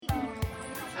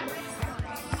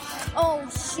Oh,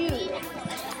 shoot.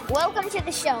 Welcome to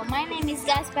the show. My name is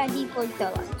Gaspar Di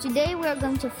Portola. Today we're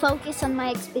going to focus on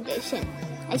my expedition.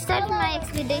 I started my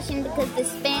expedition because the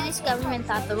Spanish government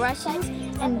thought the Russians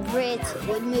and Brits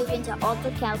would move into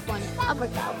Alta California, Upper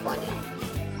California.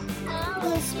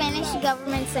 The Spanish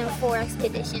government sent 4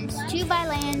 expeditions, 2 by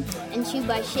land and 2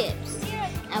 by ships.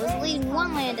 I was leading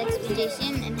one land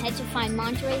expedition and had to find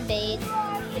Monterey Bay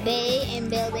and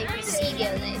build a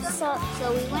presidio there. So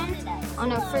we went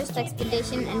on our first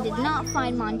expedition and did not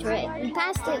find Monterey. We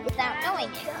passed it without knowing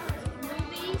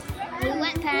it. We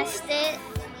went past it,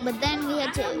 but then we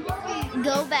had to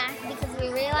go back because we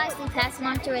realized we passed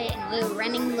Monterey and we were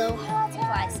running low on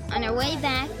supplies. On our way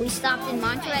back, we stopped in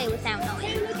Monterey without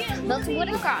knowing. Built a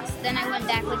wooden cross. Then I went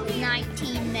back with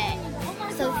 19 men.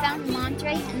 So we found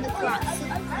Monterey and the cross.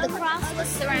 The cross was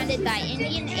surrounded by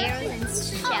Indian arrows and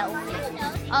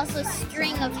shellfish. Also a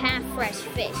string of half-fresh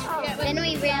fish. Then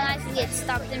we realized we had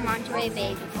stopped in Monterey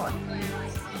Bay before.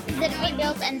 Then we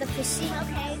built the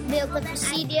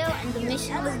Presidio, and the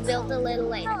mission was built a little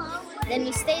later. Then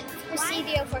we stayed at the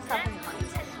Presidio for a couple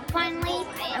months. Finally,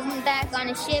 I went back on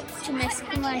a ship to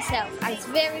Mexico myself. I was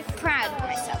very proud of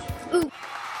myself. Ooh.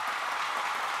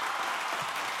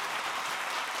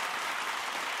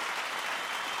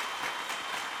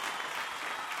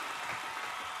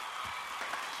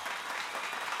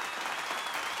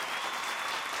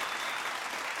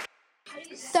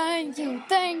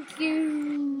 Thank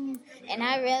you. And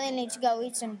I really need to go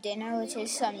eat some dinner, which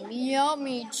is some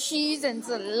yummy cheese and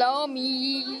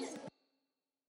salami.